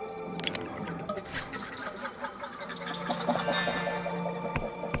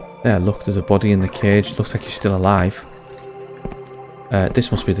 There, look, there's a body in the cage. Looks like he's still alive.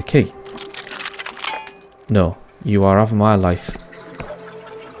 This must be the key. No, you are having my life.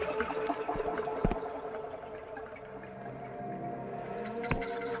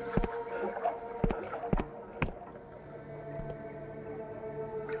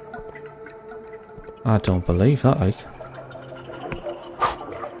 I don't believe that, like.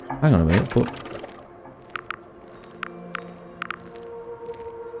 Hang on a minute, but...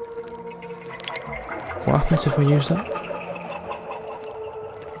 what happens if I use that?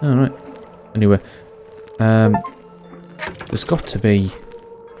 Alright. Anyway. There's got to be...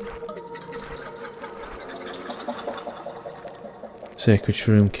 sacred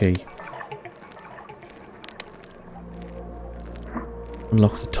shroom key.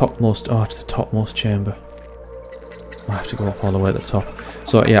 Unlock the topmost... oh, it's the topmost chamber. I have to go up all the way at the top.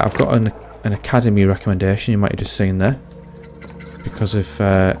 So yeah, I've got an academy recommendation you might have just seen there. Because of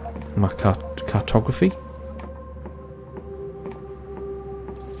my cartography.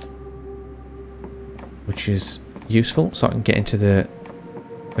 Which is useful, so I can get into the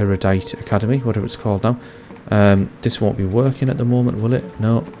Erudite Academy, whatever it's called now. This won't be working at the moment, will it?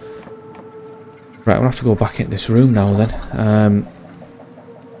 No. Right, I'm going to have to go back into this room now then. And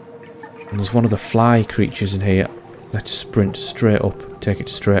there's one of the fly creatures in here. Let's sprint straight up, take it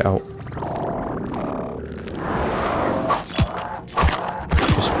straight out.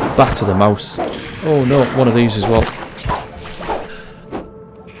 Just batter the mouse. Oh no, one of these as well.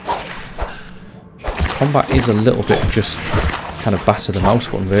 Combat is a little bit just kind of batter the mouse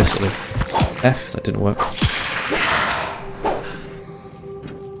button basically. F, that didn't work.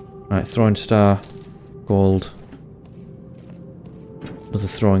 Right, throwing star, gold. Another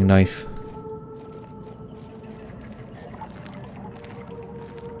throwing knife.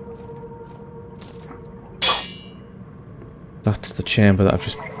 That's the chamber that I've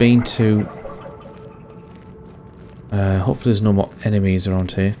just been to. Hopefully there's no more enemies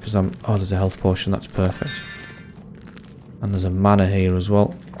around here, because I'm... Oh, there's a health potion, that's perfect. And there's a mana here as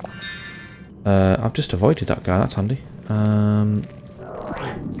well. I've just avoided that guy, that's handy. Oh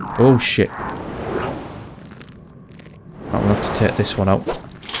shit. I'm gonna have to take this one out.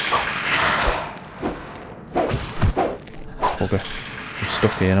 Okay. I'm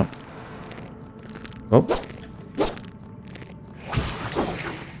stuck here now. Oh.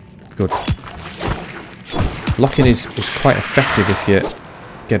 Good. Locking is quite effective if you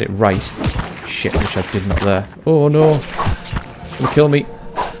get it right. Shit, which I did not there. Oh no! Gonna kill me.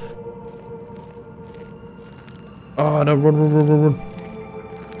 Oh no, run, run, run, run, run.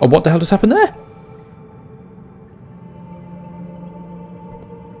 Oh, what the hell just happened there?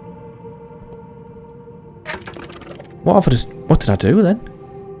 What did I do then?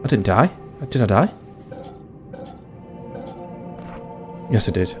 I didn't die. Did I die? Yes,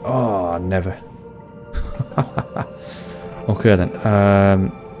 I did. Oh, never. Okay then.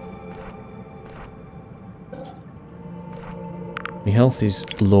 My health is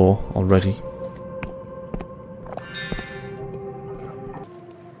low already.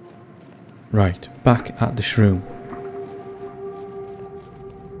 Right, back at the shroom.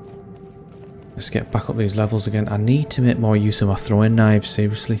 Let's get back up these levels again. I need to make more use of my throwing knives,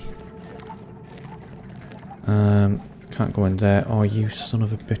 seriously. Can't go in there. Oh, you son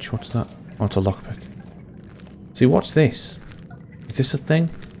of a bitch, what's that? Oh, it's a lockpick. See, what's this? Is this a thing?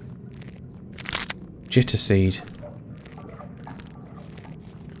 Jitter seed.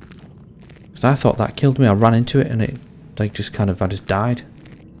 Because I thought that killed me. I ran into it and it, like, just kind of, I just died.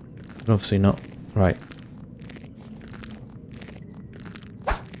 But obviously not. Right.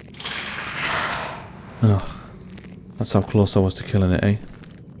 Ugh. That's how close I was to killing it, eh?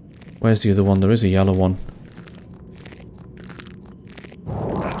 Where's the other one? There is a yellow one.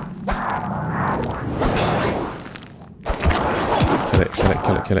 Kill it, kill it,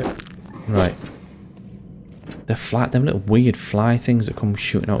 kill it, kill it. Right. They're flat, them little weird fly things that come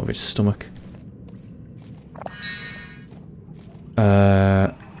shooting out of its stomach.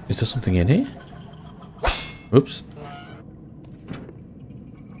 Is there something in here? Oops.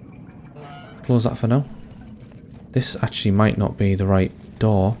 Close that for now. This actually might not be the right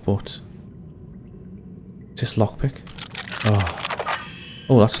door, but... Is this lockpick? Oh.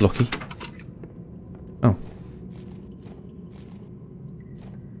 Oh, that's lucky. Oh.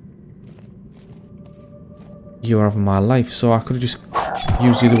 You are having my life, so I could have just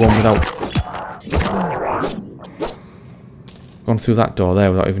used the other one without... gone through that door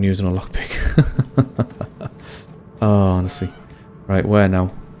there without even using a lockpick. Oh, honestly. Right, where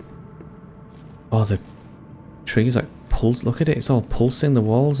now? Oh, the trees like pulse. Look at it, it's all pulsing. The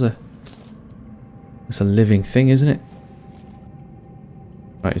walls are... It's a living thing, isn't it?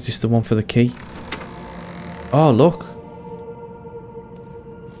 Right, is this the one for the key? Oh, look.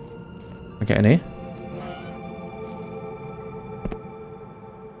 Am I getting here?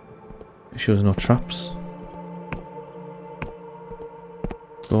 It shows no traps.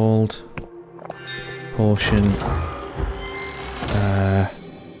 Gold. Potion.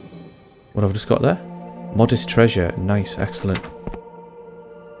 What have I just got there? Modest treasure. Nice, excellent.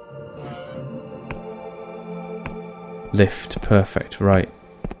 Lift, perfect, right.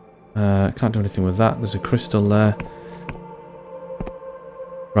 Can't do anything with that. There's a crystal there.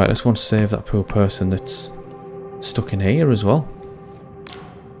 Right, let's want to save that poor person that's stuck in here as well.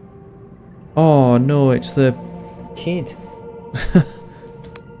 Oh no, it's the kid.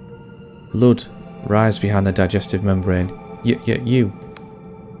 Blood rise behind the digestive membrane. You.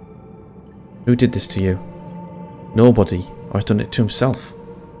 Who did this to you? Nobody. Or he's done it to himself.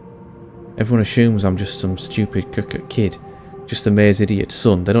 Everyone assumes I'm just some stupid kid. Just the mayor's idiot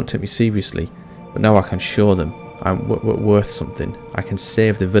son. They don't take me seriously. But now I can show them I'm worth something. I can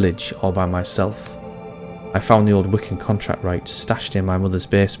save the village all by myself. I found the old Wiccan contract right, stashed in my mother's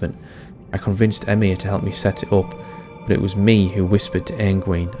basement. I convinced Emir to help me set it up. But it was me who whispered to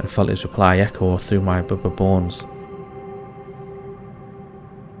Aengwine and felt his reply echo through my bones.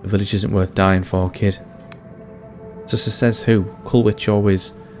 The village isn't worth dying for, kid. So says who? Kulwich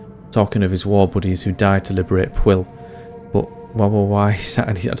always talking of his war buddies who died to liberate Pwyll. But why is that?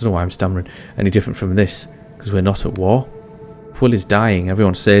 I don't know why I'm stammering. Any different from this? Because we're not at war. Pwyll is dying,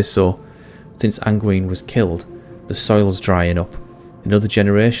 everyone says so. Since Aengwine was killed, the soil's drying up. In another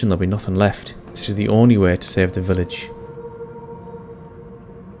generation there'll be nothing left. This is the only way to save the village.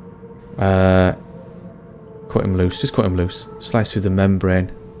 Cut him loose. Just cut him loose. Slice through the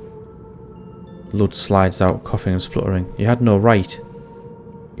membrane. Blood slides out, coughing and spluttering. You had no right.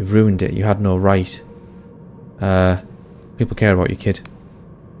 You've ruined it. You had no right. Be People care about your kid.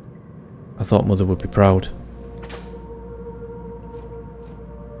 I thought Mother would be proud.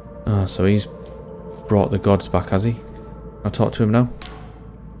 Ah, so he's brought the gods back, has he? I'll talk to him now.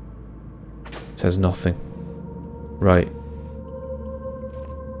 Says nothing. Right.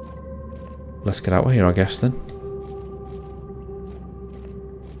 Let's get out of here, I guess, then.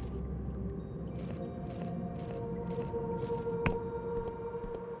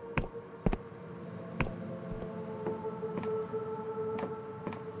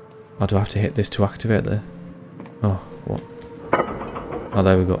 Oh, do I have to hit this to activate there? Oh, what? Oh,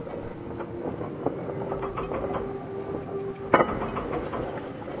 there we go.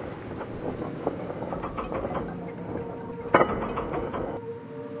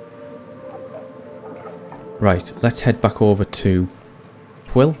 Right, let's head back over to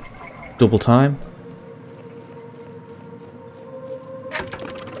Pwyll. Double time.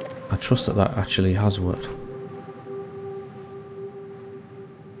 I trust that that actually has worked.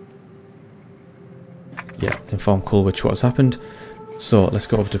 Yeah, inform Coolwitch what has happened. So, let's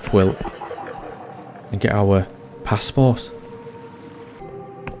go over to Pwyll and get our passport.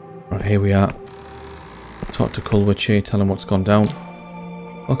 Right, here we are. Talk to Coolwitch here, tell him what's gone down.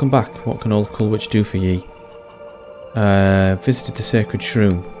 Welcome back. What can old Coolwitch do for ye? Visited the sacred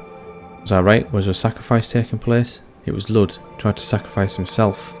shroom. Was I right? Was there a sacrifice taking place? It was Lud. Tried to sacrifice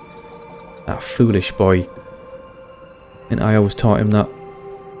himself. That foolish boy. And I always taught him that.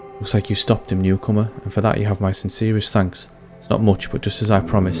 Looks like you stopped him, newcomer, and for that you have my sincerest thanks. It's not much, but just as I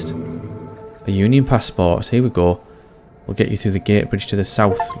promised. A Union passport. Here we go. We'll get you through the gate bridge to the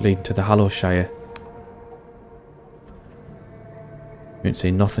south, leading to the Hallowshire. You ain't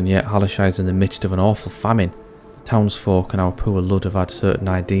seen nothing yet. Hallowshire's in the midst of an awful famine. The townsfolk and our poor Lud have had certain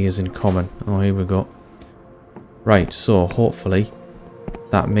ideas in common. Oh, here we go. Right, so hopefully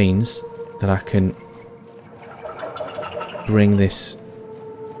that means that I can bring this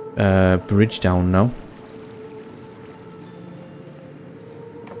bridge down now.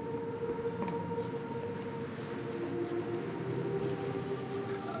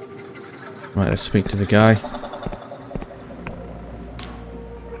 Right, let's speak to the guy.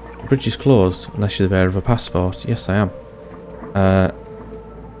 The bridge is closed unless you're the bearer of a passport. Yes, I am.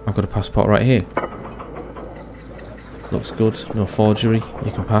 I've got a passport right here. Looks good. No forgery.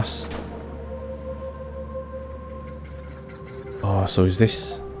 You can pass. Oh, so is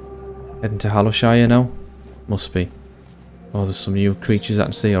this heading to Hallowshire now? Must be. Oh, there's some new creatures I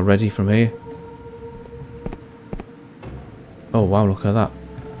can see already from here. Oh, wow, look at that.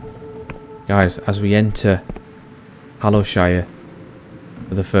 Guys, as we enter Hallowshire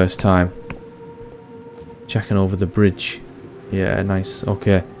for the first time. Checking over the bridge. Yeah, nice.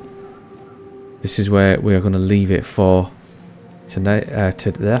 Okay. This is where we are going to leave it for tonight. I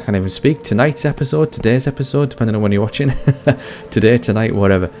can't even speak. Tonight's episode, today's episode, depending on when you're watching. Today, tonight,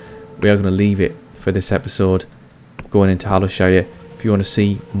 whatever. We are going to leave it for this episode. Going into Hallowshire. If you want to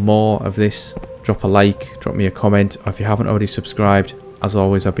see more of this, drop a like, drop me a comment. Or if you haven't already subscribed, as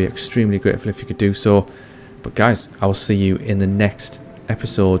always, I'd be extremely grateful if you could do so. But guys, I will see you in the next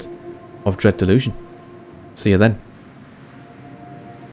episode of Dread Delusion. See you then.